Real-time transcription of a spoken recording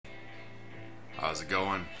How's it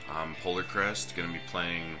going? I'm Polar Crest, gonna be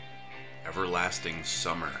playing Everlasting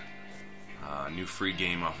Summer. New free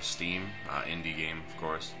game off of Steam, indie game, of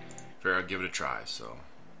course. Figured I'd give it a try, so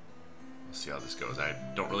we'll see how this goes. I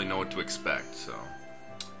don't really know what to expect, so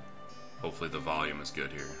hopefully the volume is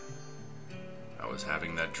good here. I was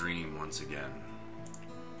having that dream once again.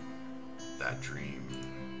 That dream.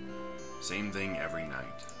 Same thing every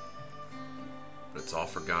night. But it's all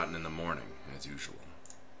forgotten in the morning, as usual.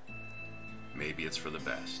 Maybe it's for the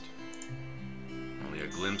best. Only a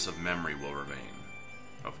glimpse of memory will remain,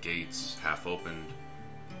 of gates half opened,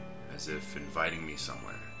 as if inviting me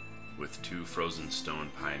somewhere, with two frozen stone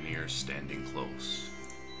pioneers standing close.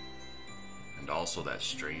 And also that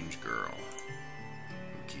strange girl,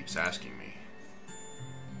 who keeps asking me.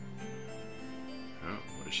 Oh,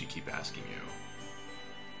 what does she keep asking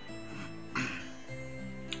you?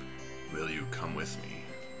 Will you come with me?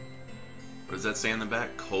 What does that say in the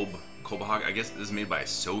back? Kobahag? I guess this is made by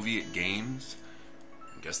Soviet Games.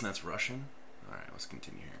 I'm guessing that's Russian. Alright, let's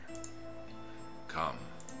continue here. Come.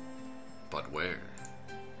 But where?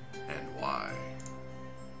 And why?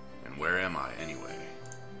 And where am I, anyway?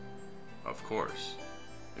 Of course,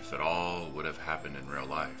 if it all would have happened in real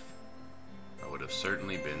life, I would have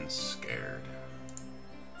certainly been scared.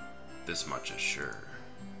 This much is sure.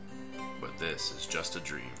 But this is just a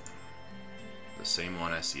dream. The same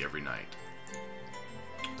one I see every night.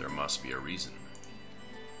 There must be a reason.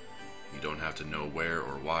 You don't have to know where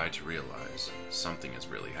or why to realize something is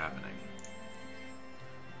really happening.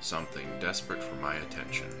 Something desperate for my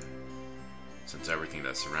attention, since everything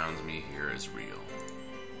that surrounds me here is real.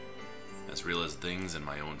 As real as things in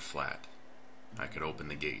my own flat. I could open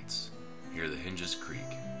the gates, hear the hinges creak,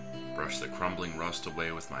 brush the crumbling rust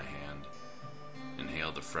away with my hand,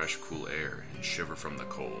 inhale the fresh, cool air, and shiver from the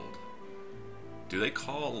cold. Do they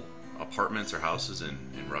call apartments or houses in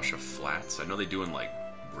Russia flats? I know they do in like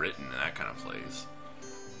Britain and that kind of place.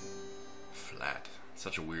 Flat.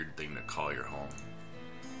 Such a weird thing to call your home.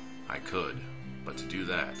 I could, but to do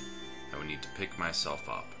that, I would need to pick myself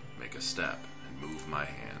up, make a step, and move my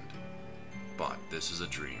hand. But this is a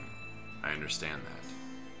dream. I understand that.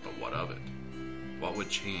 But what of it? What would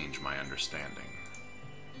change my understanding?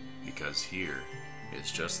 Because here,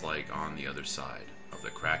 it's just like on the other side of the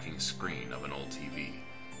cracking screen of an old TV,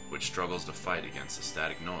 which struggles to fight against the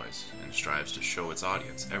static noise and strives to show its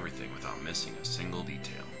audience everything without missing a single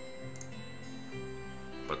detail.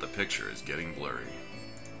 But the picture is getting blurry.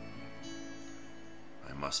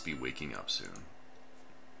 I must be waking up soon. ...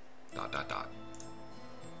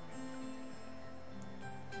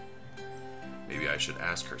 Maybe I should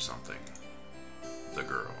ask her something. The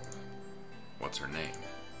girl. What's her name?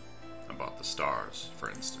 About the stars, for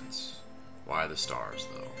instance. Why the stars,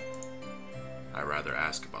 though? I rather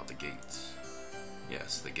ask about the gates.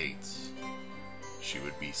 Yes, the gates. She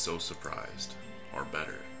would be so surprised. Or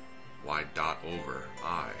better, why dot over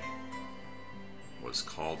I was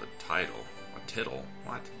called a title, a tittle,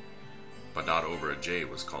 what? But dot over a J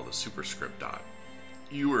was called a superscript dot.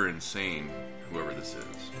 You are insane, whoever this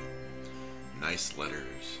is. Nice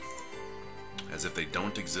letters. As if they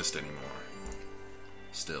don't exist anymore.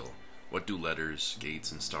 Still, what do letters,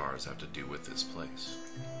 gates, and stars have to do with this place?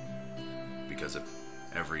 Because if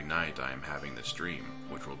every night I am having this dream,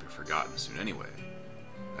 which will be forgotten soon anyway,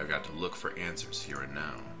 I've got to look for answers here and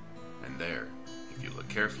now. And there, if you look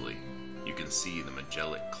carefully, you can see the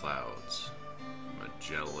Magellanic clouds.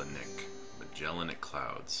 Magellanic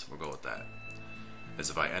clouds. We'll go with that. As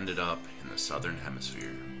if I ended up in the southern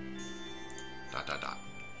hemisphere. ...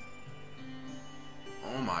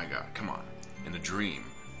 Oh my god, come on. In a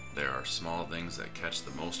dream, there are small things that catch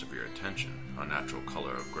the most of your attention. Unnatural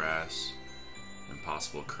color of grass,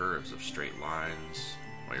 impossible curves of straight lines,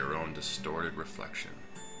 or your own distorted reflection.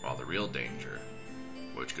 While the real danger,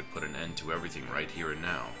 which could put an end to everything right here and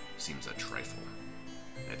now, seems a trifle.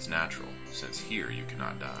 It's natural, since here you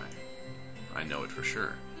cannot die. I know it for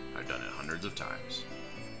sure. I've done it hundreds of times.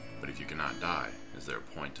 But if you cannot die, is there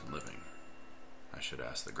a point in living? I should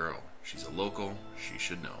ask the girl. She's a local, she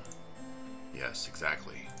should know. Yes,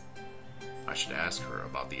 exactly. I should ask her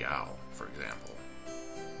about the owl, for example.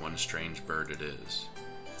 One strange bird it is,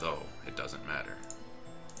 though it doesn't matter. ...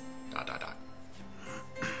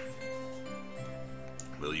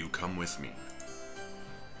 Will you come with me?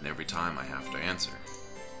 And every time I have to answer.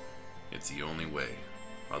 It's the only way.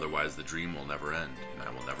 Otherwise the dream will never end, and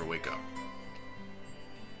I will never wake up.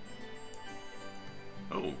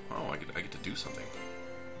 Oh, I get to do something.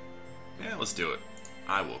 Yeah, let's do it.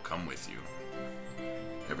 I will come with you.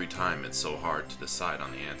 Every time it's so hard to decide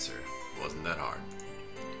on the answer. Wasn't that hard?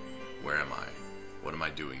 Where am I? What am I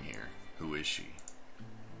doing here? Who is she?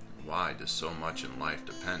 why does so much in life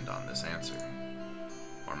depend on this answer?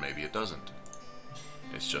 Or maybe it doesn't.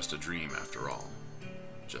 It's just a dream after all.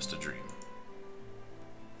 Just a dream.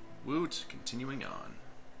 Woot, continuing on.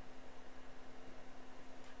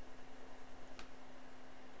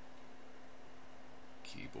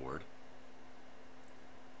 Keyboard.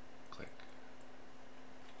 Click.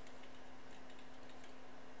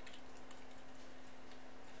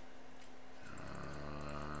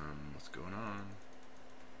 What's going on?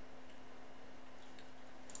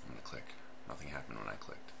 I'm gonna click. Nothing happened when I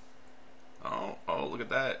clicked. Oh, look at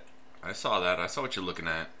that. I saw that. I saw what you're looking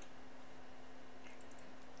at.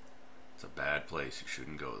 It's a bad place. You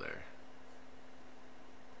shouldn't go there.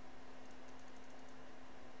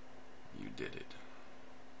 You did it.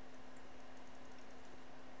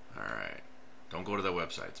 Alright. Don't go to that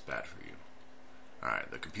website. It's bad for you.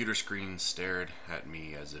 Alright. The computer screen stared at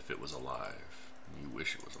me as if it was alive. You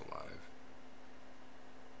wish it was alive.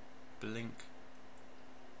 Blink.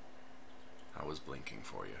 I was blinking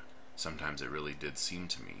for you. Sometimes it really did seem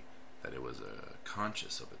to me that it was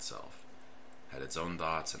conscious of itself, had its own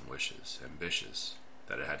thoughts and wishes, ambitious,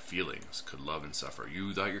 that it had feelings, could love and suffer.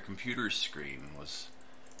 You thought your computer screen was...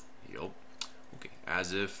 Yup. Okay.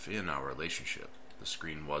 As if in our relationship, the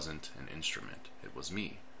screen wasn't an instrument. It was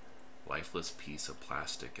me. Lifeless piece of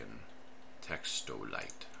plastic and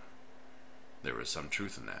textolite. There was some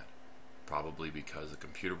truth in that. Probably because the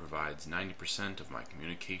computer provides 90% of my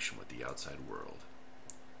communication with the outside world.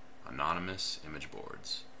 Anonymous image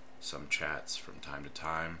boards, some chats from time to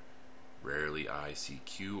time, rarely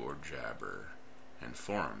ICQ or Jabber, and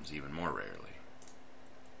forums even more rarely.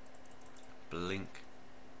 Blink.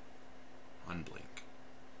 Unblink.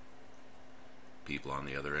 People on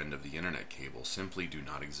the other end of the internet cable simply do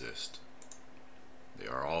not exist. They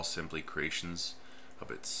are all simply creations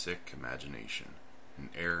of its sick imagination, an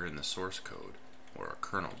error in the source code, or a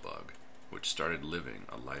kernel bug, which started living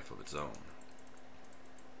a life of its own.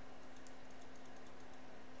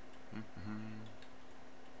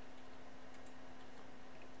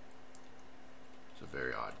 It's a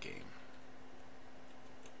very odd game.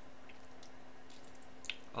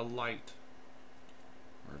 A light,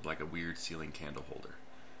 or like a weird ceiling candle holder.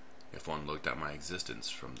 If one looked at my existence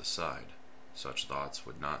from the side, such thoughts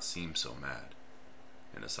would not seem so mad,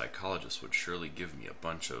 and a psychologist would surely give me a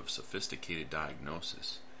bunch of sophisticated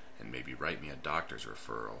diagnosis and maybe write me a doctor's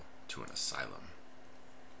referral to an asylum.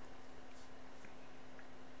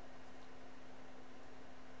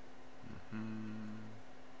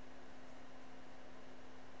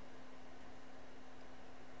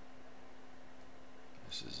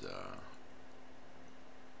 This is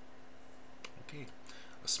okay.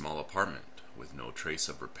 A small apartment with no trace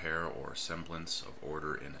of repair or semblance of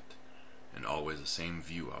order in it, and always the same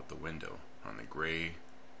view out the window on the gray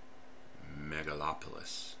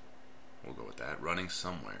megalopolis. We'll go with that. Running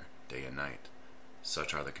somewhere, day and night.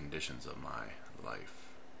 Such are the conditions of my life.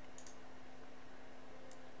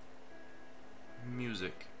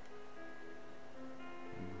 Music.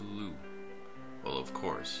 Blue. Well, of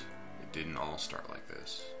course, it didn't all start like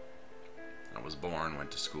this. I was born, went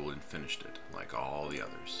to school, and finished it, like all the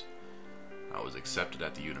others. I was accepted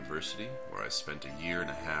at the university, where I spent a year and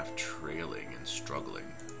a half trailing and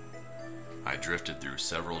struggling. I drifted through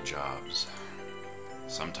several jobs.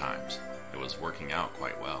 Sometimes it was working out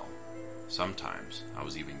quite well. Sometimes I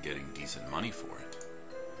was even getting decent money for it.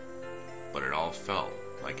 But it all felt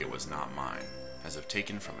like it was not mine, as if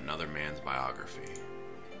taken from another man's biography.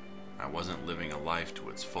 I wasn't living a life to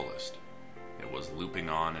its fullest. It was looping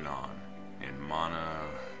on in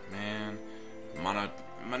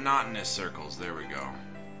monotonous circles. There we go.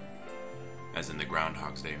 As in the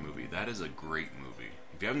Groundhog's Day movie. That is a great movie.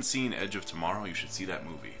 If you haven't seen Edge of Tomorrow, you should see that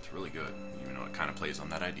movie. It's really good, even though it kind of plays on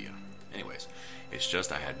that idea. Anyways, it's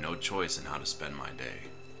just I had no choice in how to spend my day.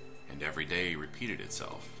 And every day repeated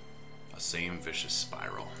itself. A same vicious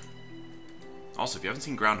spiral. Also, if you haven't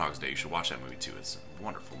seen Groundhog's Day, you should watch that movie too. It's a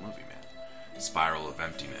wonderful movie, man. Spiral of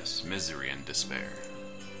emptiness, misery, and despair.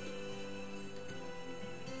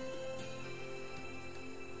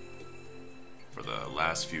 For the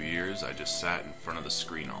last few years, I just sat in front of the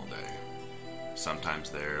screen all day. Sometimes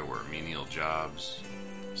there were menial jobs.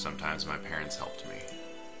 Sometimes my parents helped me.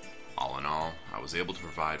 All in all, I was able to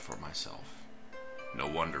provide for myself. No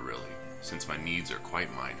wonder, really, since my needs are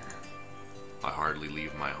quite minor. I hardly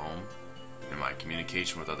leave my home, and my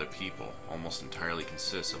communication with other people almost entirely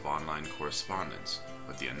consists of online correspondence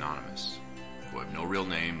with the anonymous, who have no real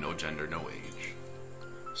name, no gender, no age.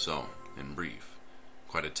 So, in brief,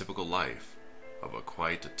 quite a typical life of a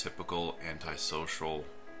quite a typical antisocial...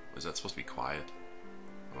 Is that supposed to be quiet?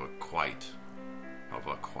 I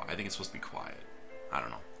think it's supposed to be quiet. I don't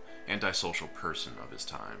know. antisocial person of his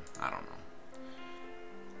time. I don't know.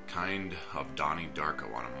 Kind of Donnie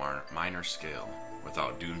Darko on a minor scale,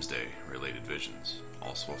 without doomsday-related visions.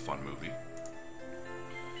 Also a fun movie.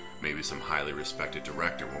 Maybe some highly respected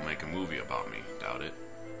director will make a movie about me, doubt it,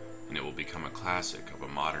 and it will become a classic of a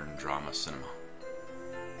modern drama cinema.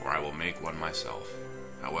 Or I will make one myself.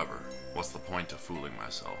 However, what's the point of fooling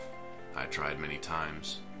myself? I tried many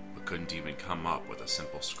times, but couldn't even come up with a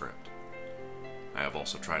simple script. I have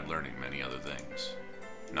also tried learning many other things.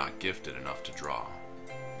 Not gifted enough to draw.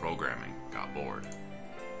 Programming, got bored.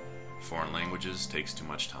 Foreign languages takes too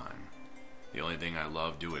much time. The only thing I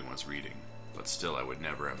loved doing was reading, but still I would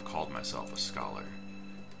never have called myself a scholar.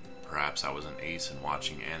 Perhaps I was an ace in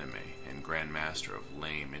watching anime and grandmaster of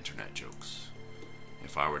lame internet jokes.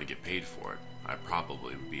 If I were to get paid for it, I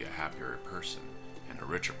probably would be a happier person, and a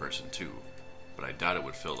richer person too, but I doubt it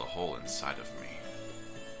would fill the hole inside of me.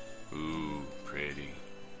 Ooh, pretty.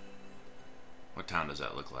 What town does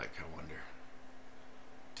that look like, I wonder?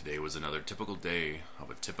 Today was another typical day of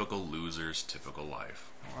a typical loser's typical life.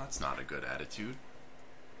 Well, that's not a good attitude.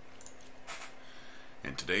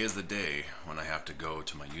 And today is the day when I have to go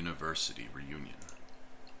to my university reunion.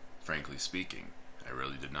 Frankly speaking, I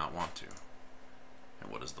really did not want to.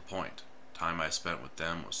 And what is the point? Time I spent with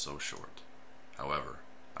them was so short. However,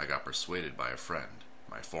 I got persuaded by a friend,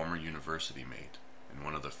 my former university mate, and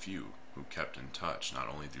one of the few who kept in touch not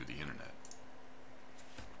only through the internet.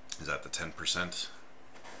 Is that the 10%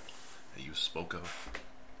 that you spoke of?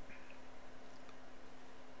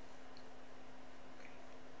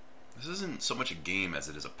 This isn't so much a game as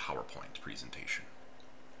it is a PowerPoint presentation.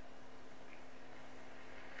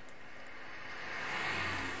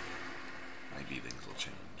 Maybe things will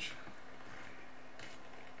change.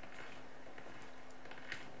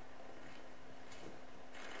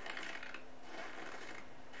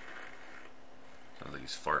 Sounds like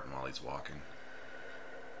he's farting while he's walking.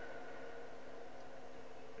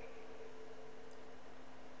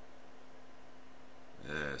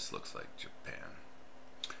 This looks like Japan.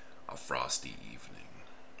 A frosty evening.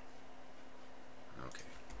 Okay.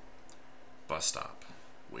 Bus stop.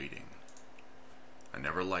 Waiting. I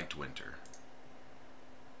never liked winter.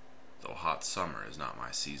 Though hot summer is not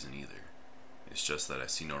my season either. It's just that I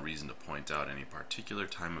see no reason to point out any particular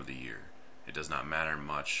time of the year. It does not matter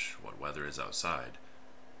much what weather is outside,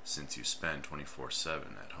 since you spend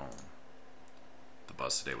 24/7 at home. The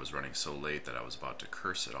bus today was running so late that I was about to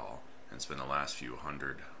curse it all and spend the last few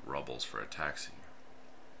hundred rubles for a taxi.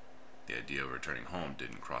 The idea of returning home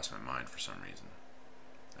didn't cross my mind for some reason.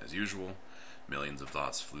 As usual, millions of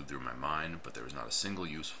thoughts flew through my mind, but there was not a single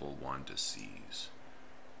useful one to seize.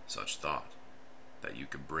 Such thought that you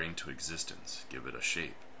could bring to existence, give it a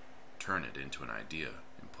shape, turn it into an idea,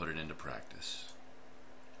 and put it into practice.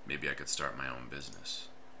 Maybe I could start my own business,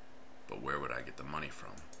 but where would I get the money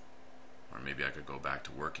from? Or maybe I could go back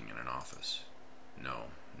to working in an office.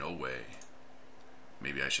 No way.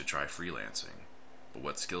 Maybe I should try freelancing. But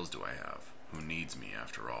what skills do I have? Who needs me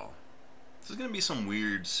after all? This is gonna be some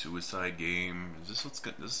weird suicide game.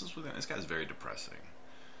 This guy's very depressing.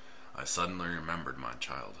 I suddenly remembered my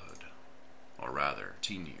childhood. Or rather,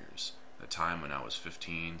 teen years. The time when I was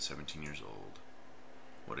 15, 17 years old.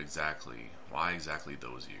 Why exactly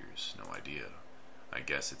those years? No idea. I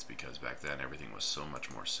guess it's because back then everything was so much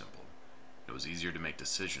more simple. It was easier to make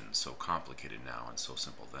decisions, so complicated now and so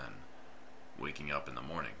simple then. Waking up in the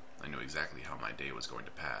morning, I knew exactly how my day was going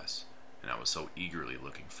to pass, and I was so eagerly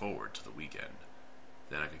looking forward to the weekend.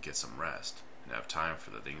 Then I could get some rest, and have time for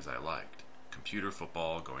the things I liked. Computer,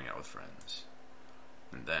 football, going out with friends.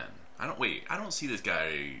 And then, I don't see this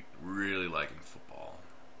guy really liking football.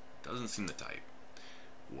 Doesn't seem the type.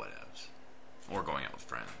 Whatevs. Or going out with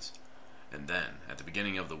friends. And then, at the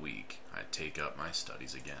beginning of the week, I'd take up my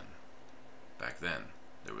studies again. Back then,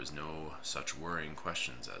 there was no such worrying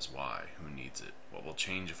questions as why, who needs it, what will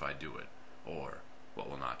change if I do it, or what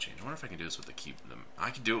will not change. I wonder if I can do this with I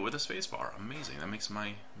can do it with a spacebar. Amazing. That makes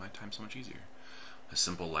my time so much easier. A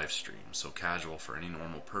simple life stream, so casual for any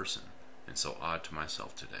normal person, and so odd to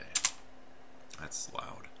myself today. That's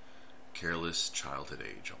loud. Careless childhood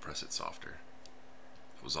age. I'll press it softer.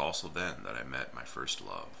 It was also then that I met my first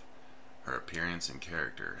love. Her appearance and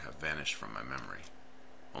character have vanished from my memory.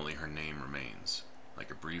 Only her name remains, like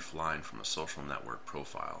a brief line from a social network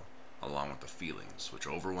profile, along with the feelings which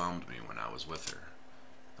overwhelmed me when I was with her.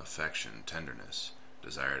 Affection, tenderness,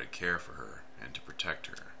 desire to care for her and to protect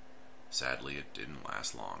her. Sadly, it didn't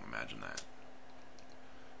last long, imagine that.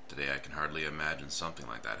 Today I can hardly imagine something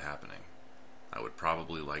like that happening. I would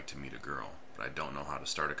probably like to meet a girl, but I don't know how to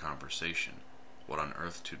start a conversation, what on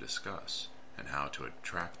earth to discuss, and how to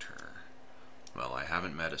attract her. Well, I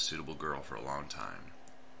haven't met a suitable girl for a long time,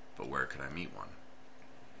 but where could I meet one?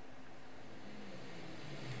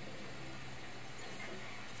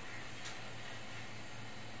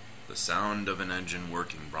 The sound of an engine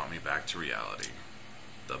working brought me back to reality.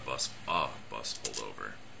 The bus pulled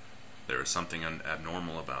over. There was something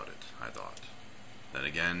abnormal about it, I thought. Then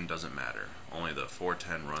again, doesn't matter. Only the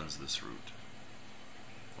 410 runs this route.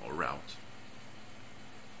 Or route.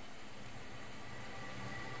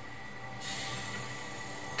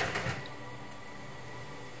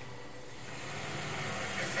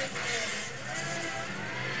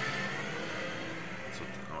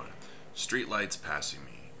 Street lights passing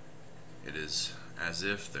me. It is as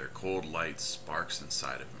if their cold light sparks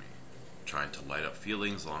inside of me, trying to light up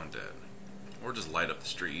feelings long dead. Or just light up the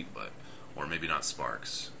street, or maybe not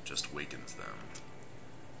sparks, just wakens them.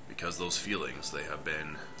 Because those feelings, they have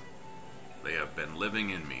been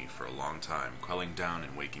living in me for a long time, quelling down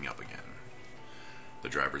and waking up again. The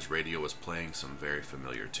driver's radio was playing some very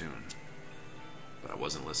familiar tune, but I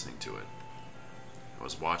wasn't listening to it. I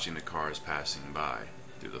was watching the cars passing by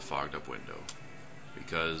through the fogged up window.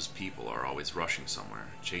 Because people are always rushing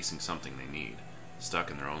somewhere, chasing something they need, stuck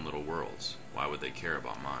in their own little worlds. Why would they care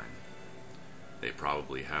about mine? They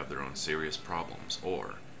probably have their own serious problems,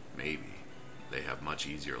 or maybe they have much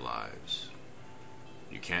easier lives.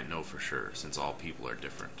 You can't know for sure, since all people are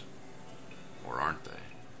different. Or aren't they?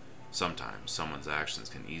 Sometimes someone's actions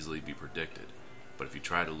can easily be predicted, but if you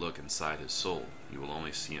try to look inside his soul, you will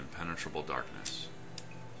only see impenetrable darkness. ...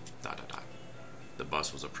 The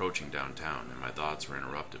bus was approaching downtown, and my thoughts were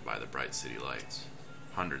interrupted by the bright city lights.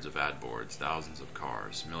 Hundreds of ad boards, thousands of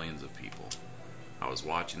cars, millions of people. I was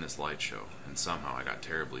watching this light show, and somehow I got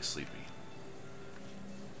terribly sleepy.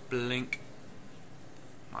 Blink.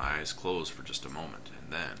 My eyes closed for just a moment,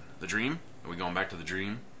 and then... The dream? Are we going back to the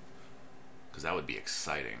dream? Because that would be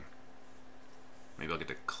exciting. Maybe I'll get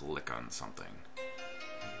to click on something.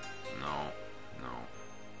 No.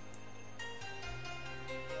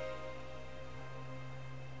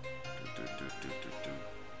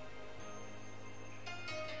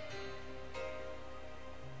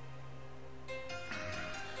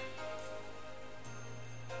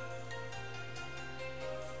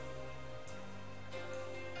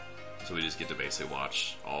 So we just get to basically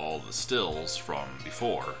watch all the stills from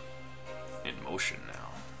before in motion now.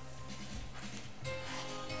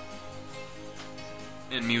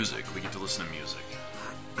 And music, we get to listen to music.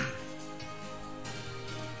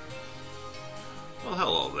 Well,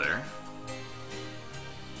 hello there.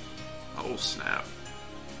 Oh, snap.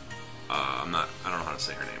 I don't know how to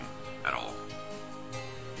say her name at all.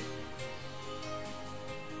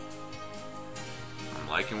 I'm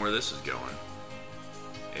liking where this is going.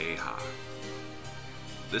 Aha.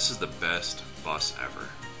 This is the best bus ever.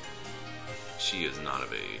 She is not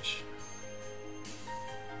of age.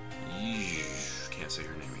 Can't say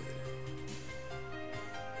her name either.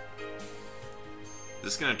 Is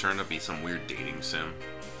this gonna turn out to be some weird dating sim?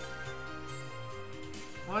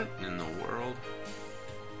 What in the world?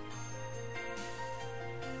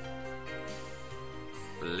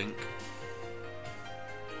 Blink.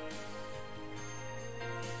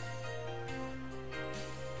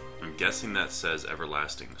 I'm guessing that says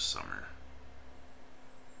everlasting summer.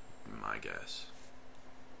 My guess.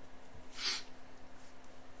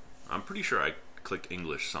 I'm pretty sure I clicked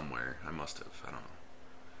English somewhere. I must have. I don't know.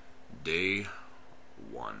 Day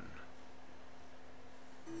 1.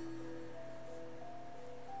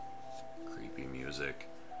 Creepy music.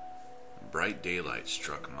 Bright daylight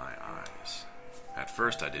struck my eyes. At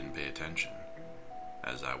first I didn't pay attention,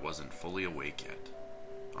 as I wasn't fully awake yet.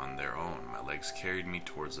 On their own, my legs carried me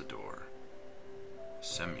towards the door.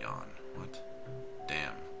 Semyon. What?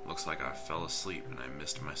 Damn, looks like I fell asleep and I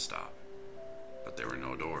missed my stop. But there were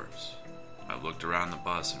no doors. I looked around the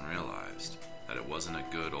bus and realized that it wasn't a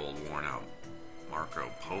good old worn out Marco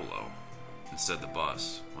Polo. Instead, the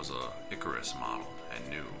bus was a Icarus model and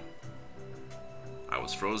new. I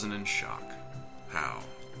was frozen in shock. How?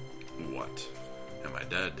 What? Am I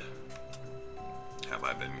dead? Have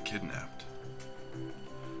I been kidnapped?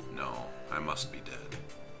 No, I must be dead.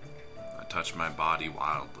 I touched my body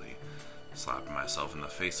wildly, slapped myself in the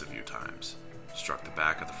face a few times, struck the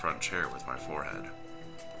back of the front chair with my forehead.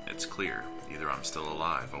 It's clear, either I'm still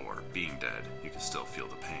alive or, being dead, you can still feel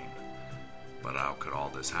the pain. But how could all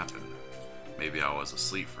this happen? Maybe I was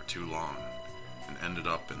asleep for too long and ended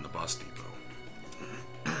up in the bus depot.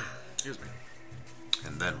 Excuse me.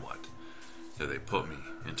 And then what? Did they put me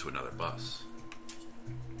into another bus?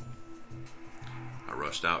 I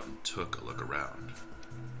rushed out and took a look around.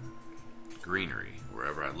 Greenery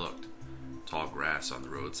wherever I looked. Tall grass on the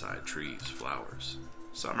roadside, trees, flowers.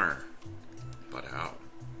 Summer. But how?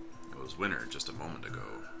 It was winter just a moment ago.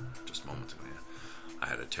 Just moments ago, yeah. I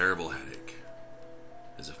had a terrible headache.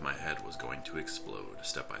 As if my head was going to explode.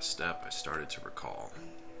 Step by step, I started to recall.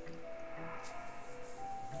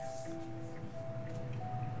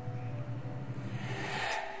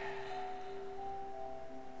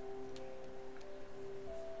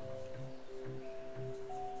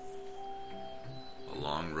 A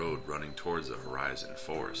long road running towards the horizon,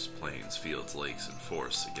 forests, plains, fields, lakes, and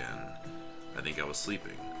forests again. I think I was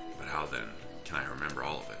sleeping, but how then can I remember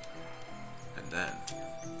all of it? And then,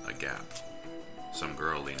 a gap. Some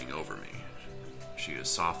girl leaning over me. She is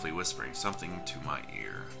softly whispering something to my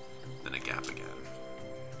ear. Then a gap again.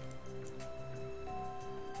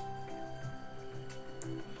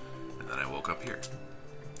 And then I woke up here.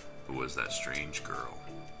 Who was that strange girl?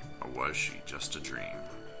 Or was she just a dream?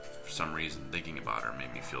 For some reason, thinking about her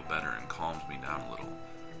made me feel better and calmed me down a little.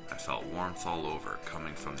 I felt warmth all over,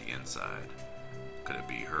 coming from the inside. Could it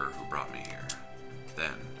be her who brought me here?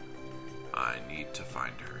 Then, I need to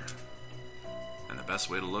find her. And the best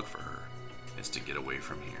way to look for her is to get away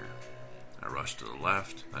from here. I rushed to the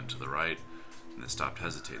left, then to the right, and then stopped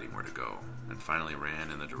hesitating where to go, and finally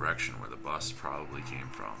ran in the direction where the bus probably came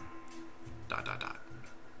from. ...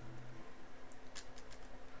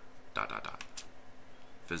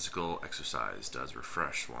 Physical exercise does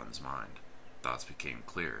refresh one's mind. Thoughts became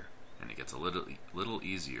clear, and it gets a little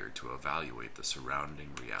easier to evaluate the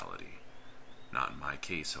surrounding reality. Not in my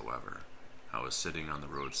case, however. I was sitting on the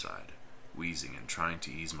roadside, wheezing and trying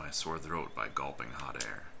to ease my sore throat by gulping hot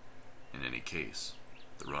air. In any case,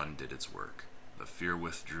 the run did its work. The fear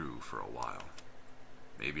withdrew for a while.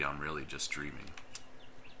 Maybe I'm really just dreaming.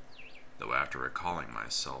 Though after recalling my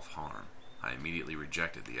self-harm, I immediately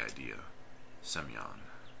rejected the idea. Semyon.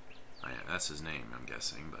 That's his name, I'm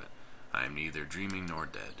guessing, but I am neither dreaming nor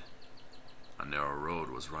dead. A narrow road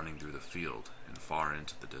was running through the field and far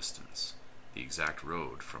into the distance. The exact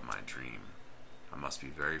road from my dream. I must be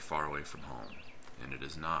very far away from home, and it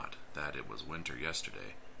is not that it was winter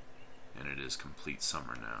yesterday, and it is complete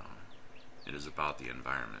summer now. It is about the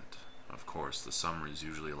environment. Of course, the summer is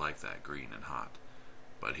usually like that, green and hot,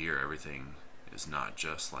 but here everything is not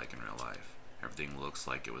just like in real life. Everything looks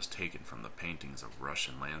like it was taken from the paintings of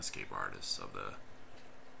Russian landscape artists of the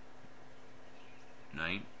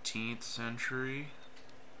 19th century.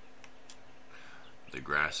 The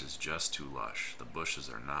grass is just too lush. The bushes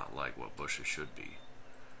are not like what bushes should be.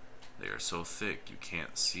 They are so thick you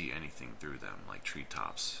can't see anything through them, like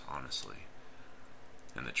treetops, honestly.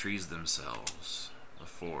 And the trees themselves, the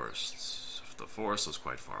forest was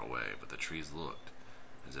quite far away, but the trees looked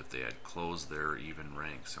as if they had closed their even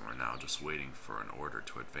ranks and were now just waiting for an order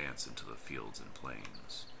to advance into the fields and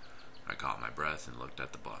plains. I caught my breath and looked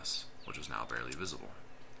at the bus, which was now barely visible.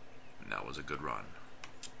 And that was a good run.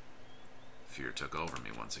 Fear took over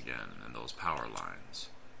me once again, and those power lines.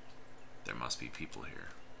 There must be people here.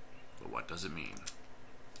 But what does it mean?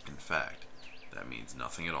 In fact, that means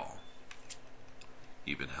nothing at all.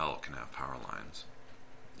 Even hell can have power lines.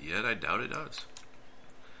 Yet I doubt it does.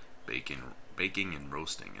 Baking and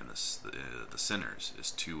roasting in the sinners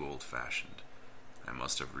is too old-fashioned. I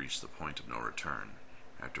must have reached the point of no return,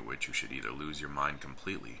 after which you should either lose your mind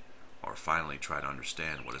completely or finally try to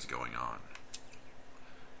understand what is going on.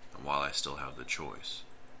 And while I still have the choice,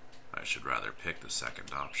 I should rather pick the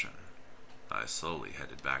second option. I slowly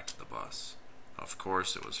headed back to the bus. Of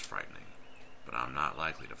course it was frightening, but I'm not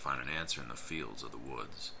likely to find an answer in the fields or the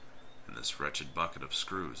woods, and this wretched bucket of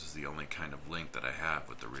screws is the only kind of link that I have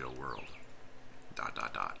with the real world. ...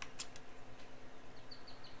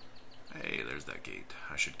 Hey, there's that gate.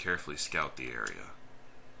 I should carefully scout the area.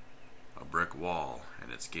 A brick wall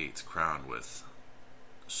and its gates crowned with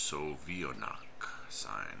Sovyonak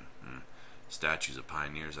sign. Statues of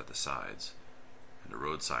pioneers at the sides, and a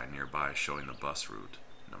road sign nearby showing the bus route,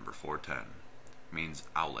 number 410. Means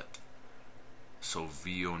outlet.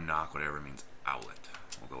 Sovyonak, whatever means outlet.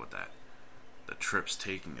 We'll go with that. The trip's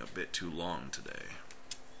taking a bit too long today.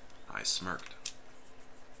 I smirked.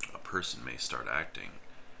 A person may start acting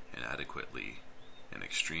inadequately in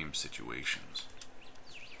extreme situations.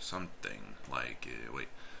 Something like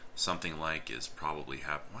is probably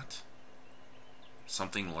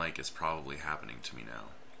Something like is probably happening to me now.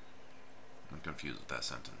 I'm confused with that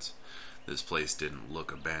sentence. This place didn't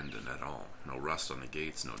look abandoned at all. No rust on the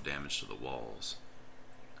gates, no damage to the walls.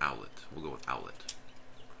 Outlet. We'll go with outlet.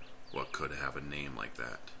 What could have a name like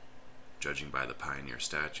that? Judging by the pioneer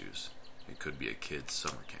statues, it could be a kid's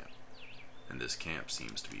summer camp. And this camp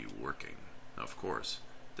seems to be working. Of course,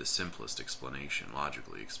 the simplest explanation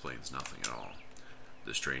logically explains nothing at all.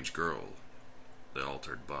 The strange girl, the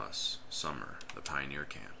altered bus, summer, the pioneer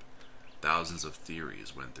camp. Thousands of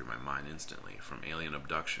theories went through my mind instantly, from alien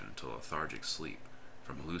abduction to lethargic sleep,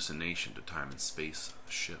 from hallucination to time and space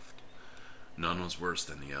shift. None was worse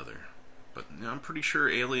than the other. But I'm pretty sure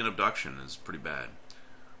alien abduction is pretty bad.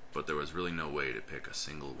 But there was really no way to pick a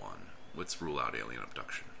single one. Let's rule out alien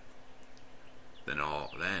abduction. Then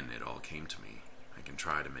it all came to me. I can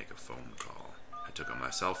try to make a phone call. I took out my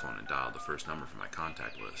cell phone and dialed the first number from my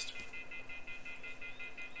contact list.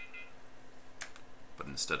 But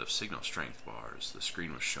instead of signal strength bars, the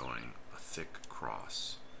screen was showing a thick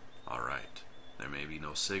cross. Alright, there may be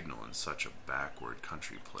no signal in such a backward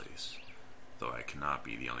country place, though I cannot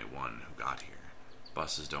be the only one who got here.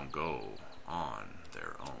 Buses don't go on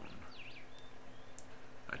their own.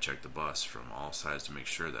 I checked the bus from all sides to make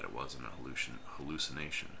sure that it wasn't a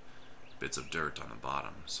hallucination. Bits of dirt on the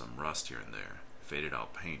bottom, some rust here and there, faded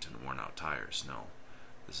out paint and worn out tires. No,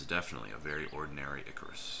 this is definitely a very ordinary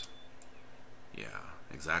Icarus. Yeah,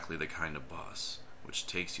 exactly the kind of bus which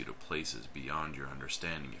takes you to places beyond your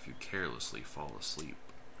understanding if you carelessly fall asleep.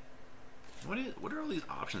 What are all these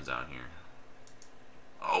options down here?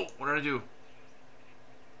 Oh, what did I do?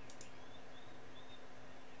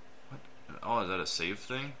 What? Oh, is that a save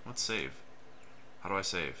thing? What's save? How do I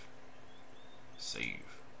save? Save.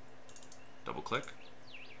 Double click?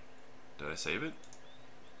 Did I save it?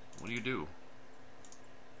 What do you do?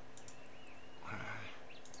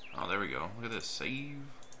 Oh, there we go. Look at this. Save.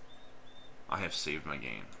 I have saved my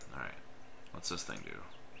game. Alright. What's this thing do?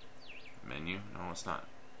 Menu? No, it's not.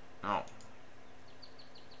 No.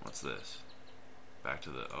 What's this? Back to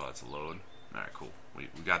the... Oh, that's a load. Alright, cool. We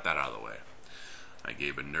got that out of the way. I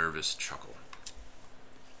gave a nervous chuckle.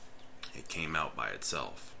 It came out by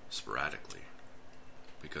itself, sporadically,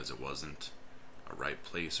 because it wasn't a right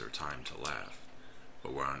place or time to laugh.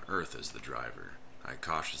 But where on earth is the driver? I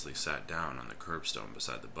cautiously sat down on the curbstone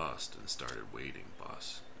beside the bus and started waiting.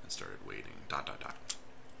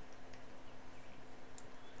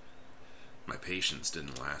 My patience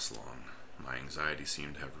didn't last long. My anxiety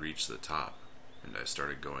seemed to have reached the top, and I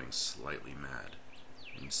started going slightly mad.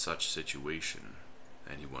 In such situation,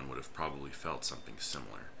 anyone would have probably felt something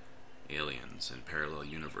similar. Aliens and parallel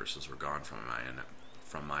universes were gone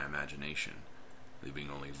from my imagination, leaving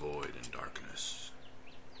only void and darkness.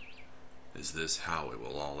 Is this how it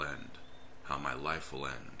will all end? How my life will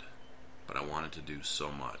end? But I wanted to do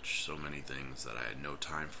so much, so many things that I had no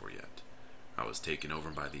time for yet. I was taken over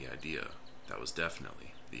by the idea that was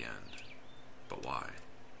definitely the end. But why?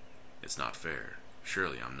 It's not fair.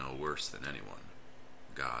 Surely I'm no worse than anyone.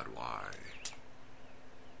 God, why?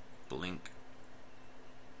 Blink.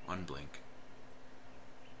 Unblink.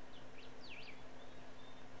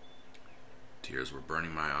 Tears were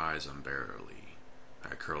burning my eyes unbearably.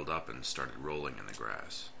 I curled up and started rolling in the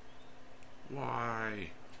grass. Why?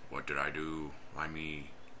 What did I do? Why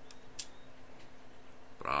me?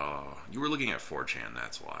 But you were looking at 4chan,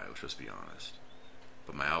 that's why, let's just be honest.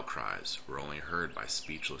 But my outcries were only heard by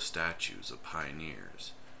speechless statues of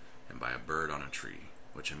pioneers, and by a bird on a tree,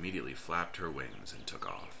 which immediately flapped her wings and took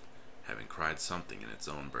off, having cried something in its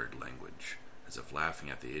own bird language, as if laughing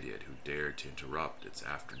at the idiot who dared to interrupt its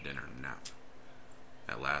after-dinner nap.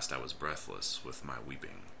 At last I was breathless with my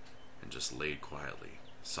weeping, and just laid quietly,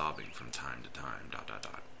 sobbing from time to time, ...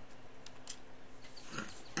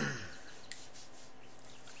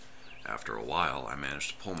 After a while, I managed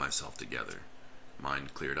to pull myself together.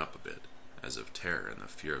 Mind cleared up a bit, as if terror and the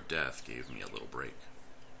fear of death gave me a little break.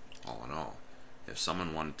 All in all, if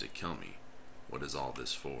someone wanted to kill me, what is all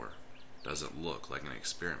this for? Doesn't look like an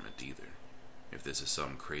experiment either. If this is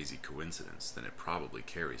some crazy coincidence, then it probably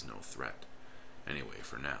carries no threat. Anyway,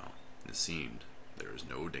 for now, it seemed there was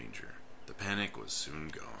no danger. The panic was soon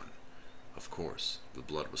gone. Of course, the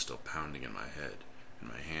blood was still pounding in my head, and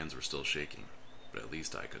my hands were still shaking, but at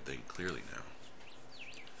least I could think clearly now.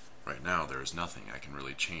 Right now, there is nothing I can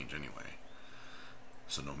really change anyway.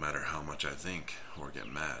 So no matter how much I think or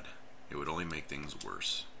get mad, it would only make things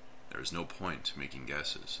worse. There is no point making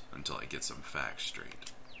guesses until I get some facts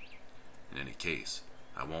straight. In any case,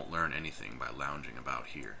 I won't learn anything by lounging about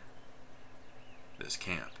here. This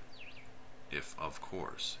camp, if of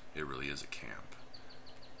course it really is a camp,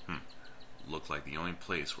 looked like the only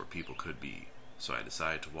place where people could be, so I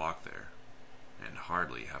decided to walk there, and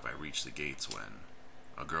hardly have I reached the gates when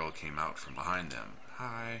a girl came out from behind them,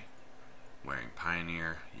 hi, wearing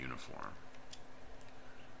pioneer uniform.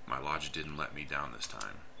 My logic didn't let me down this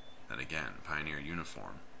time. Then again, pioneer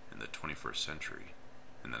uniform in the 21st century,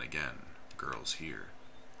 and then again, girls here.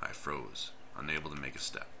 I froze, unable to make a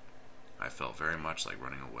step. I felt very much like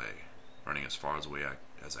running away, running as far away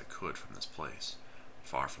as I could from this place,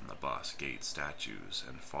 far from the bus, gates, statues,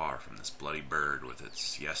 and far from this bloody bird with its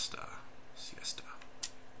siesta. Siesta.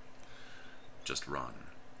 Just run.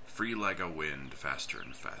 Free like a wind, faster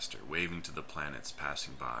and faster, waving to the planets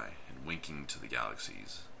passing by and winking to the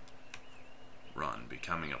galaxies. Run,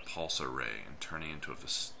 becoming a pulsar ray and turning into a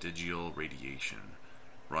vestigial radiation.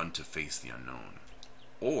 Run to face the unknown.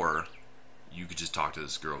 Or you could just talk to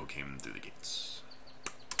this girl who came through the gates.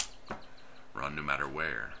 Run no matter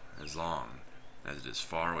where, as long as it is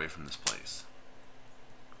far away from this place.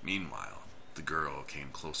 Meanwhile, the girl came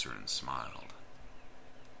closer and smiled.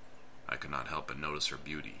 I could not help but notice her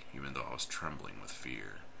beauty, even though I was trembling with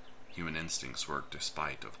fear. Human instincts work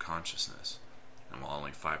despite of consciousness, and while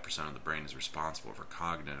only 5% of the brain is responsible for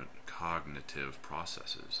cognitive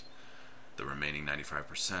processes, the remaining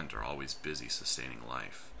 95% are always busy sustaining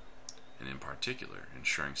life, and in particular,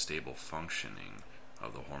 ensuring stable functioning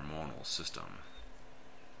of the hormonal system.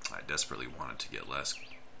 I desperately wanted to get less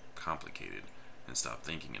complicated and stop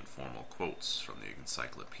thinking in formal quotes from the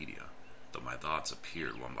encyclopedia, though my thoughts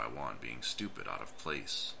appeared one by one being stupid, out of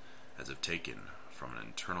place, as if taken from an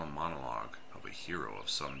internal monologue of a hero of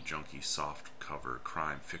some junky soft-cover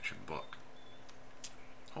crime fiction book.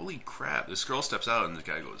 Holy crap, this girl steps out and this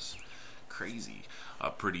guy goes crazy. A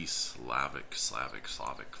pretty Slavic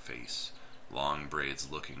face, long braids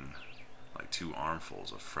looking like 2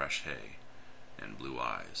 armfuls of fresh hay, and blue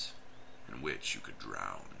eyes, in which you could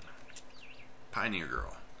drown. Pioneer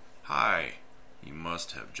girl. Hi, you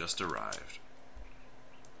must have just arrived.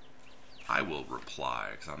 I will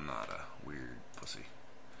reply, because I'm not a weird pussy.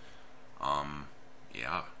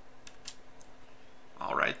 Yeah.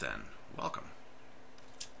 Alright then, welcome.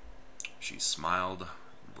 She smiled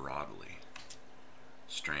broadly.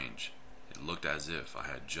 Strange. It looked as if I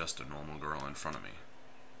had just a normal girl in front of me.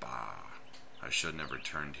 Bah. I should never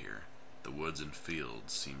turned here. The woods and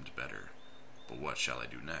fields seemed better. But what shall I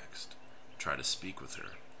do next? Try to speak with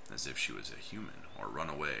her, as if she was a human, or run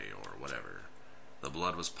away, or whatever. The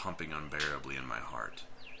blood was pumping unbearably in my heart,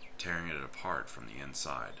 tearing it apart from the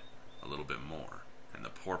inside, a little bit more, and the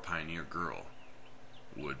poor pioneer girl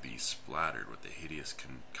would be splattered with the hideous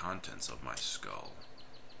contents of my skull.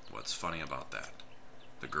 What's funny about that?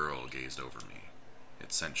 The girl gazed over me.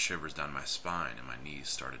 It sent shivers down my spine, and my knees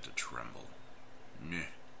started to tremble.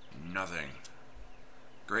 Nothing.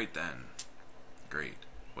 Great then. Great.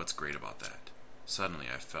 What's great about that? Suddenly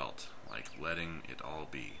I felt like letting it all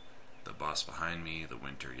be. The bus behind me, the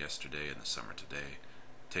winter yesterday and the summer today.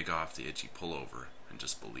 Take off the itchy pullover and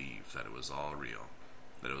just believe that it was all real,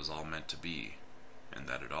 that it was all meant to be, and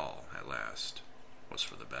that it all, at last, was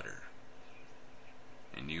for the better.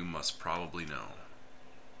 And you must probably know.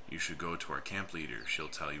 You should go to our camp leader, she'll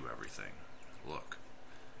tell you everything. Look,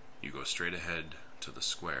 you go straight ahead to the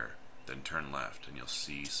square, then turn left and you'll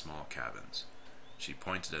see small cabins. She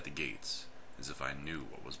pointed at the gates, as if I knew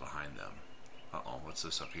what was behind them. Uh-oh, what's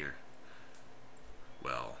this up here?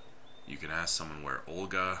 Well, you can ask someone where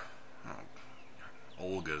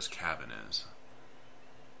Olga's cabin is.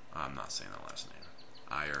 I'm not saying that last name.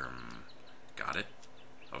 Got it?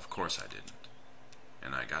 Of course I didn't.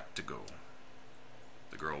 And I got to go.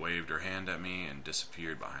 The girl waved her hand at me and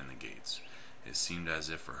disappeared behind the gates. It seemed as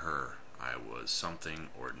if for her I was something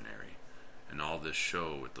ordinary, and all this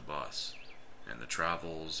show with the bus, and the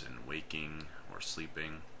travels and waking or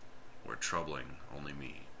sleeping were troubling only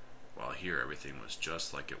me, while here everything was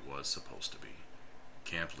just like it was supposed to be.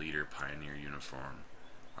 Camp leader, pioneer uniform.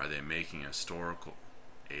 Are they making a historical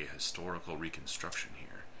reconstruction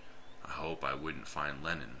here? I hope I wouldn't find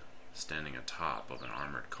Lenin standing atop of an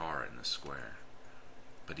armored car in this square.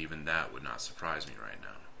 But even that would not surprise me right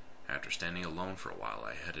now. After standing alone for a while,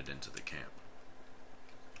 I headed into the camp.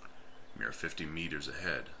 Mere 50 meters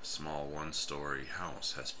ahead, a small one-story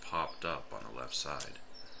house has popped up on the left side.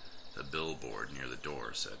 The billboard near the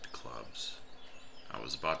door said clubs. I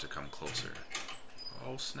was about to come closer.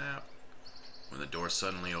 Oh snap. When the door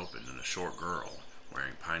suddenly opened and a short girl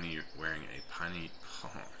wearing a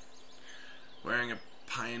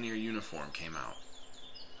pioneer uniform came out.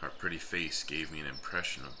 Her pretty face gave me an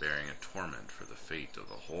impression of bearing a torment for the fate of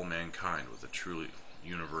the whole mankind with a truly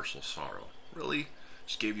universal sorrow. Really?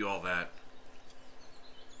 She gave you all that?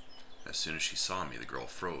 As soon as she saw me, the girl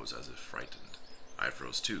froze as if frightened. I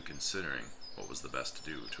froze too, considering what was the best to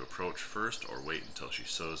do, to approach first or wait until she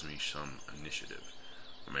shows me some initiative,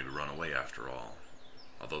 or maybe run away after all.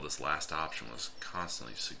 Although this last option was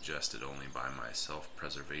constantly suggested only by my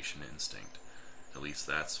self-preservation instinct, at least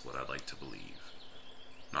that's what I'd like to believe.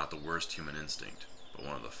 Not the worst human instinct, but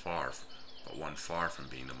one far from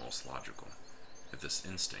being the most logical. If this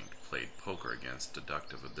instinct played poker against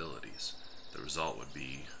deductive abilities, the result would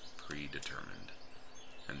be predetermined.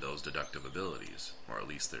 And those deductive abilities, or at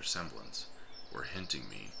least their semblance, were hinting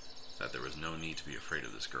me that there was no need to be afraid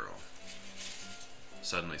of this girl.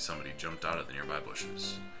 Suddenly somebody jumped out of the nearby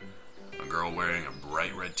bushes. A girl wearing a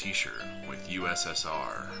bright red t-shirt with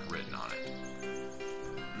USSR written on it.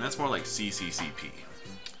 And that's more like CCCP.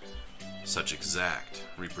 Such exact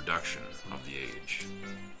reproduction of the age.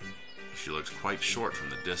 She looked quite short from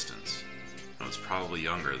the distance, and was probably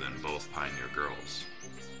younger than both pioneer girls.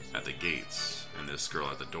 At the gates, and this girl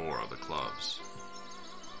at the door of the clubs.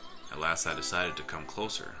 At last I decided to come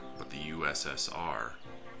closer, but the USSR,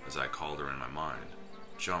 as I called her in my mind,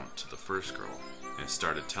 jumped to the first girl and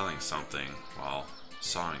started telling something while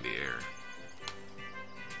sawing the air.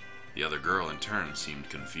 The other girl in turn seemed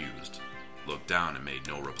confused, looked down and made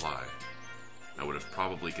no reply. I would have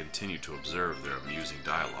probably continued to observe their amusing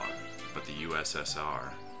dialogue, but the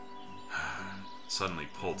USSR suddenly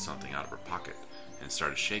pulled something out of her pocket and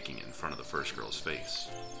started shaking it in front of the first girl's face.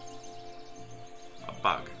 A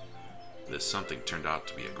bug. This something turned out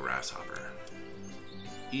to be a grasshopper.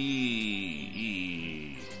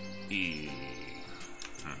 Ee.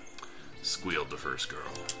 Squealed the first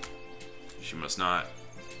girl. She must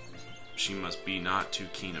be not too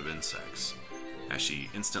keen of insects, as she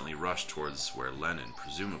instantly rushed towards where Lenin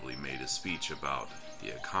presumably made a speech about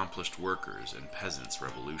the accomplished workers and peasants'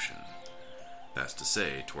 revolution. That's to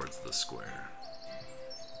say, towards the square.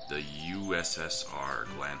 The USSR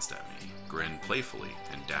glanced at me, grinned playfully,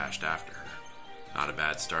 and dashed after her. Not a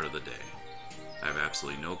bad start of the day. I have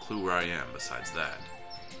absolutely no clue where I am besides that.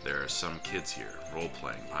 There are some kids here,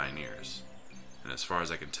 role-playing pioneers. And as far as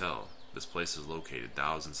I can tell, this place is located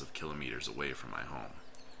thousands of kilometers away from my home.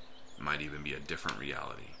 It might even be a different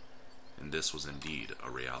reality. And this was indeed a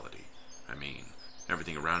reality. I mean,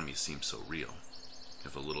 everything around me seemed so real,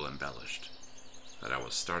 if a little embellished, that I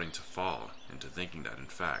was starting to fall into thinking that in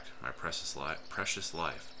fact my precious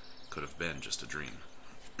life could have been just a dream.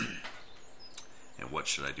 And what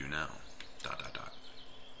should I do now? ...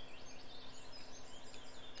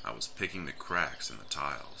 I was picking the cracks in the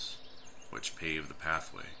tiles, which paved the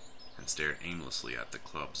pathway, and stared aimlessly at the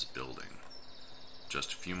club's building.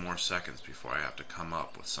 Just a few more seconds before I have to come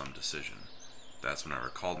up with some decision. That's when I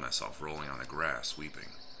recalled myself rolling on the grass,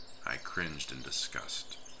 weeping. I cringed in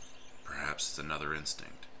disgust. Perhaps it's another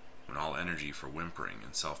instinct. When all energy for whimpering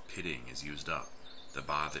and self-pitying is used up, the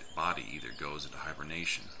body either goes into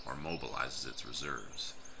hibernation or mobilizes its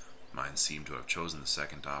reserves. Mine seemed to have chosen the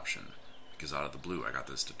second option, because out of the blue I got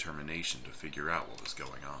this determination to figure out what was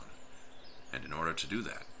going on. And in order to do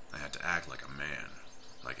that, I had to act like a man,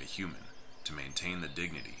 like a human, to maintain the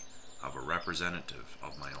dignity of a representative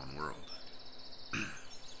of my own world.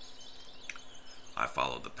 I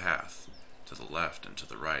followed the path, to the left and to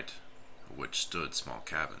the right, of which stood small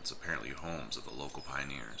cabins, apparently homes of the local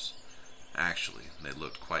pioneers. Actually, they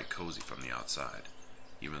looked quite cozy from the outside.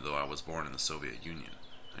 Even though I was born in the Soviet Union,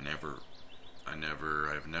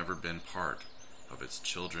 I've never been part of its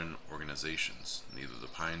children organizations, neither the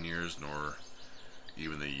pioneers nor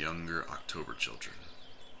even the younger October children.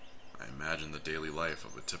 I imagine the daily life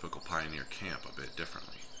of a typical pioneer camp a bit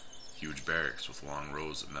differently. Huge barracks with long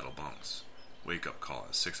rows of metal bunks. Wake-up call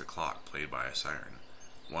at 6 o'clock played by a siren.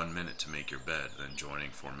 1 minute to make your bed, then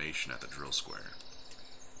joining formation at the drill square.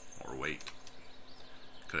 Or wait.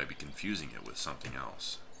 Could I be confusing it with something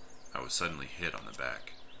else? I was suddenly hit on the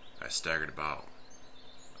back. I staggered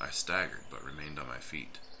but remained on my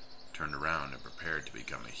feet, turned around and prepared to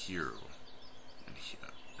become a hero.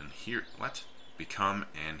 Become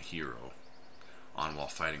an hero, on while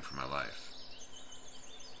fighting for my life.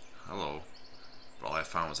 Hello, but all I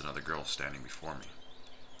found was another girl standing before me.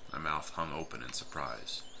 My mouth hung open in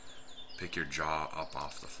surprise. Pick your jaw up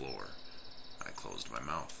off the floor. I closed my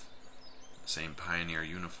mouth. Same pioneer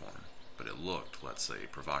uniform, but it looked, let's say,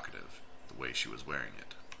 provocative, the way she was wearing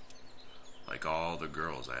it. Like all the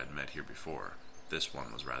girls I had met here before, this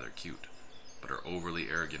one was rather cute, but her overly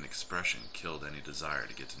arrogant expression killed any desire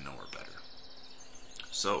to get to know her better.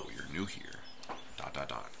 So, you're new here. ...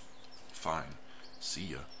 Fine. See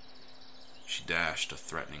ya. She dashed a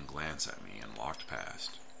threatening glance at me and walked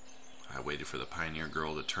past. I waited for the pioneer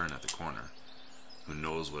girl to turn at the corner. Who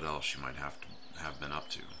knows what else she might have been up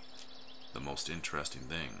to. The most interesting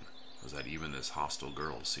thing was that even this hostile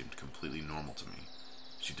girl seemed completely normal to me.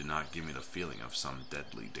 She did not give me the feeling of some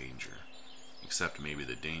deadly danger, except maybe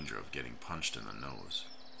the danger of getting punched in the nose.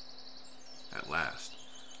 At last,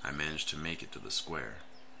 I managed to make it to the square.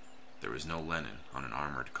 There was no Lenin on an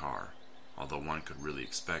armored car, although one could really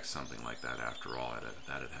expect something like that after all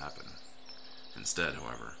that had happened. Instead,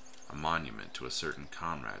 however, a monument to a certain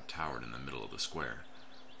comrade towered in the middle of the square.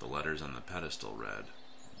 The letters on the pedestal read,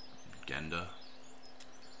 Genda?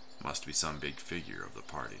 Must be some big figure of the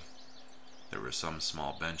party. There were some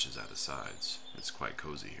small benches at the sides. It's quite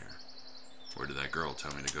cozy here. Where did that girl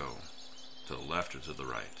tell me to go? To the left or to the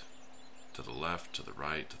right? To the left, to the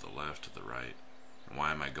right, to the left, to the right. And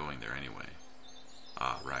why am I going there anyway?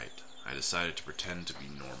 Ah, right. I decided to pretend to be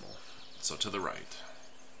normal. So to the right.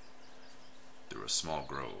 Through a small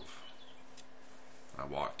grove. I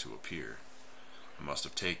walked to a pier. I must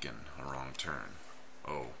have taken a wrong turn.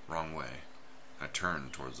 Oh, wrong way. I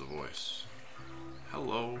turned towards the voice.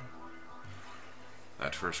 Hello.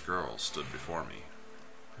 That first girl stood before me.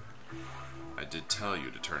 I did tell you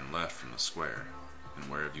to turn left from the square. And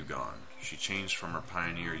where have you gone? She changed from her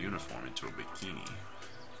pioneer uniform into a bikini.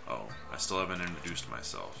 Oh, I still haven't introduced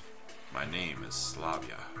myself. My name is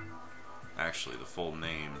Slavia. Actually, the full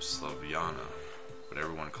name's Slaviana, but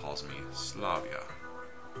everyone calls me Slavia.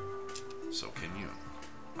 So can you?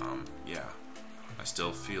 Yeah. I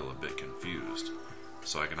still feel a bit confused,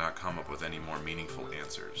 so I cannot come up with any more meaningful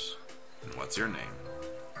answers. And what's your name?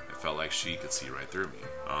 It felt like she could see right through me.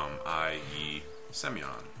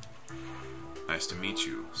 Semyon. Nice to meet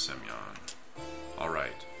you, Semyon.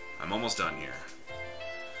 Alright, I'm almost done here.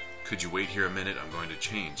 Could you wait here a minute? I'm going to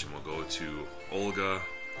change and we'll go to Olga.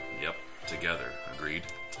 Yep, together. Agreed?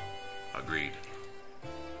 Agreed.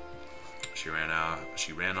 She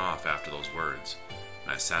ran off after those words,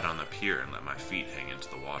 and I sat on the pier and let my feet hang into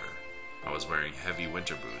the water. I was wearing heavy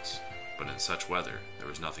winter boots, but in such weather, there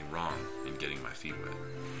was nothing wrong in getting my feet wet.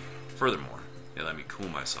 Furthermore, it let me cool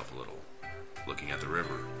myself a little. Looking at the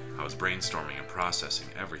river, I was brainstorming and processing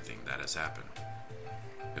everything that has happened.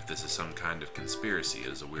 If this is some kind of conspiracy, it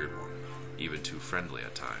is a weird one, even too friendly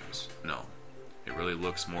at times. No, it really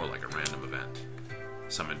looks more like a random event.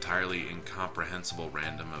 Some entirely incomprehensible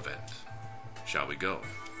random event. Shall we go?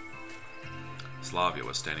 Slavia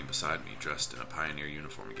was standing beside me, dressed in a pioneer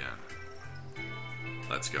uniform again.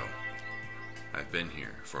 Let's go. I've been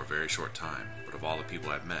here for a very short time, but of all the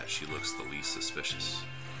people I've met, she looks the least suspicious.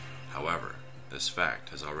 However, this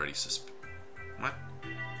fact is already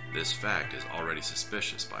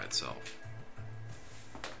suspicious by itself.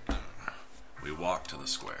 We walked to the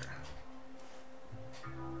square.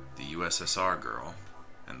 The USSR girl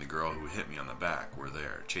and the girl who hit me on the back were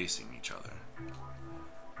there, chasing each other.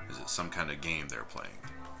 Is it some kind of game they're playing?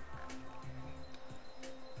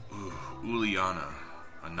 Ooh, Uliana,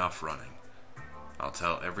 enough running. I'll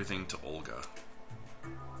tell everything to Olga.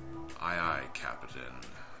 Aye aye, Captain.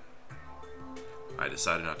 I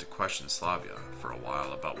decided not to question Slavia for a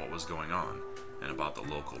while about what was going on and about the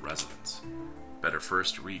local residents. Better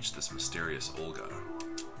first reach this mysterious Olga.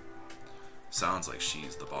 Sounds like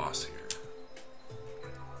she's the boss here.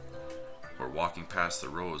 We're walking past the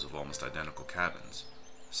rows of almost identical cabins,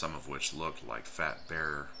 some of which looked like fat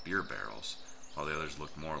beer barrels, while the others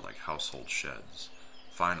looked more like household sheds.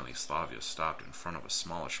 Finally, Slavia stopped in front of a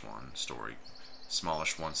smallish one-story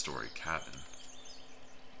cabin.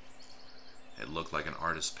 It looked like an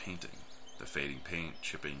artist's painting. The fading paint,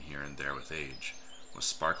 chipping here and there with age, was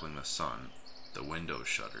sparkling the sun. The window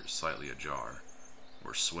shutters, slightly ajar,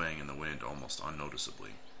 were swaying in the wind almost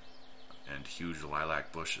unnoticeably, and huge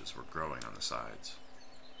lilac bushes were growing on the sides.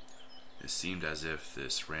 It seemed as if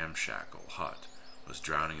this ramshackle hut was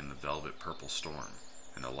drowning in the velvet purple storm,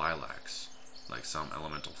 and the lilacs, like some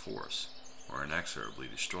elemental force, were inexorably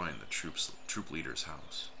destroying the troop leader's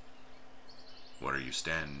house. What are you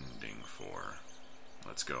standing for?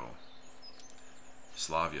 Let's go.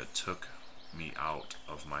 Slavia took me out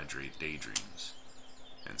of my daydreams.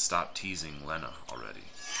 And stop teasing Lena already.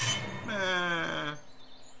 Meh.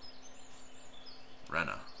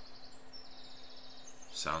 Rena.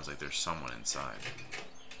 Sounds like there's someone inside.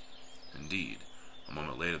 Indeed, a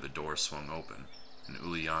moment later the door swung open, and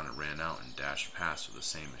Uliana ran out and dashed past with the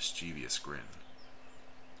same mischievous grin.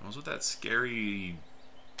 What was with that scary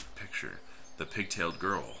picture? The pigtailed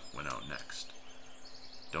girl went out next.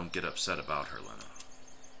 Don't get upset about her, Lena.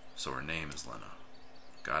 So her name is Lena.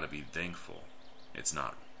 Gotta be thankful it's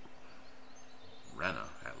not Rena,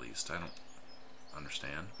 at least. I don't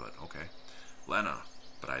understand, but okay. Lena,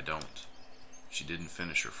 but I don't. She didn't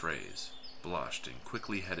finish her phrase, blushed, and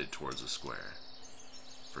quickly headed towards the square.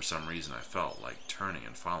 For some reason I felt like turning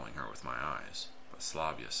and following her with my eyes, but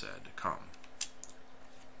Slavia said, "Come."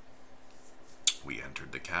 We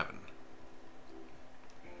entered the cabin.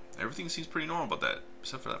 Everything seems pretty normal about that,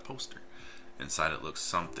 except for that poster. Inside it looks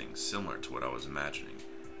something similar to what I was imagining.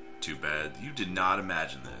 2 beds. You did not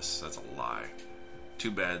imagine this. That's a lie.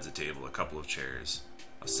 2 beds, a table, a couple of chairs,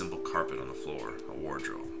 a simple carpet on the floor, a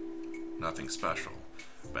wardrobe. Nothing special,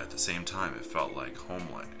 but at the same time it felt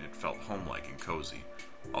homelike and cozy,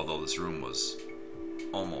 although this room was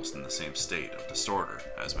almost in the same state of disorder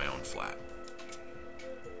as my own flat.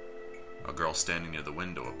 A girl standing near the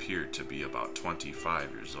window appeared to be about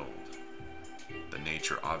 25 years old. The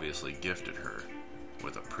nature obviously gifted her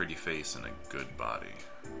with a pretty face and a good body.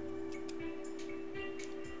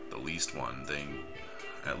 At least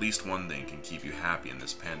one thing can keep you happy in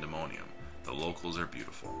this pandemonium. The locals are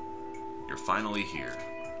beautiful. You're finally here.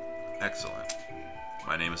 Excellent.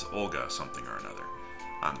 My name is Olga something or another.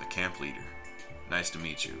 I'm the camp leader. Nice to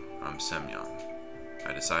meet you. I'm Semyon.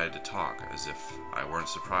 I decided to talk as if I weren't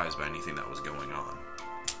surprised by anything that was going on.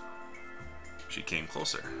 She came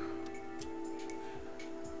closer.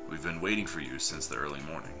 We've been waiting for you since the early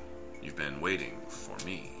morning. You've been waiting for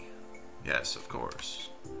me. Yes, of course.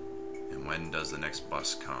 And when does the next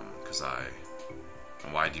bus come?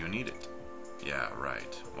 And why do you need it? Yeah,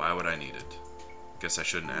 right. Why would I need it? Guess I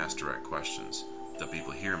shouldn't ask direct questions. The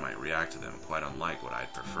people here might react to them quite unlike what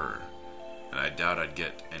I'd prefer. And I doubt I'd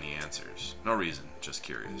get any answers. No reason, just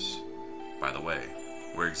curious. By the way,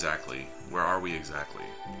 where are we exactly?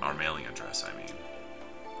 Our mailing address, I mean.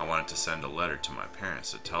 I wanted to send a letter to my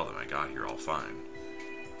parents to tell them I got here all fine.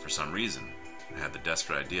 For some reason, I had the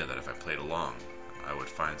desperate idea that if I played along, I would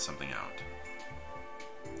find something out.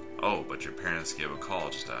 Oh, but your parents gave a call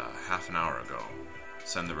just a half an hour ago.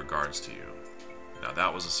 Send the regards to you. Now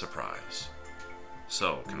that was a surprise.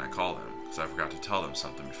 So, can I call them? Because I forgot to tell them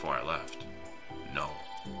something before I left. No.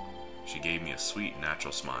 She gave me a sweet,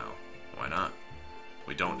 natural smile. Why not?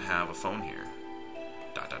 We don't have a phone here. ...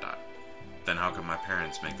 Then how could my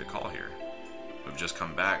parents make the call here? We've just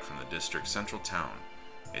come back from the district central town.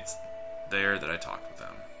 It's there that I talked with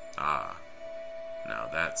them. Ah, now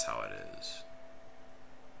that's how it is.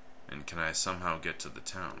 And can I somehow get to the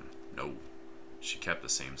town? No. She kept the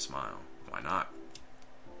same smile. Why not?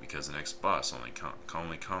 Because the next bus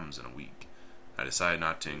only comes in a week. I decided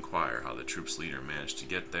not to inquire how the troop's leader managed to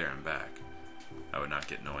get there and back. I would not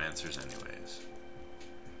get no answers anyways.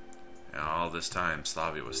 And all this time,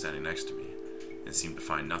 Slavia was standing next to me and seemed to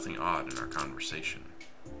find nothing odd in our conversation.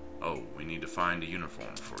 Oh, we need to find a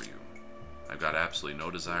uniform for you. I've got absolutely no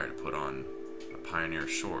desire to put on a pioneer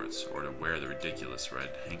shorts or to wear the ridiculous red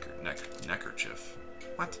neckerchief.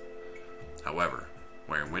 What? However,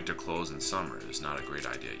 wearing winter clothes in summer is not a great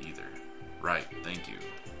idea either. Right, thank you.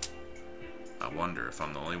 I wonder if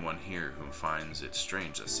I'm the only one here who finds it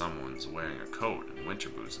strange that someone's wearing a coat and winter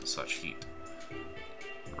boots in such heat.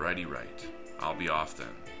 Righty right. I'll be off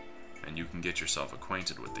then, and you can get yourself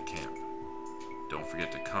acquainted with the camp. Don't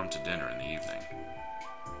forget to come to dinner in the evening.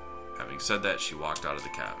 Having said that, she walked out of the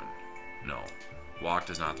cabin. No, walked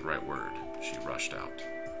is not the right word. She rushed out.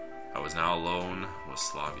 I was now alone with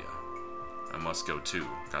Slavia. I must go too.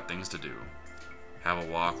 Got things to do. Have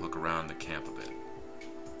a walk, look around the camp a bit.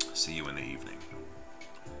 See you in the evening.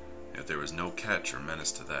 If there was no catch or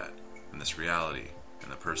menace to that, then this reality, in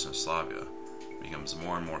the person of Slavia, becomes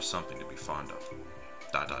more and more something to be fond of. ...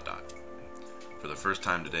 For the first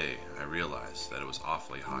time today, I realized that it was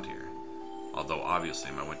awfully hot here, although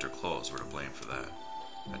obviously my winter clothes were to blame for that.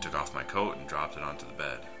 I took off my coat and dropped it onto the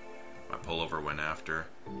bed. My pullover went after.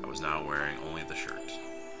 I was now wearing only the shirt.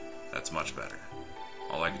 That's much better.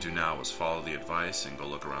 All I could do now was follow the advice and go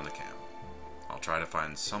look around the camp. I'll try to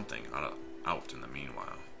find something out in the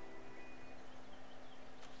meanwhile.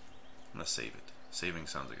 I'm gonna save it. Saving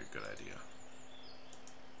sounds like a good idea.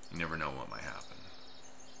 You never know what might happen.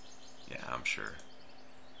 Yeah, I'm sure.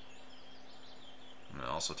 I'm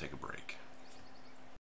gonna also take a break.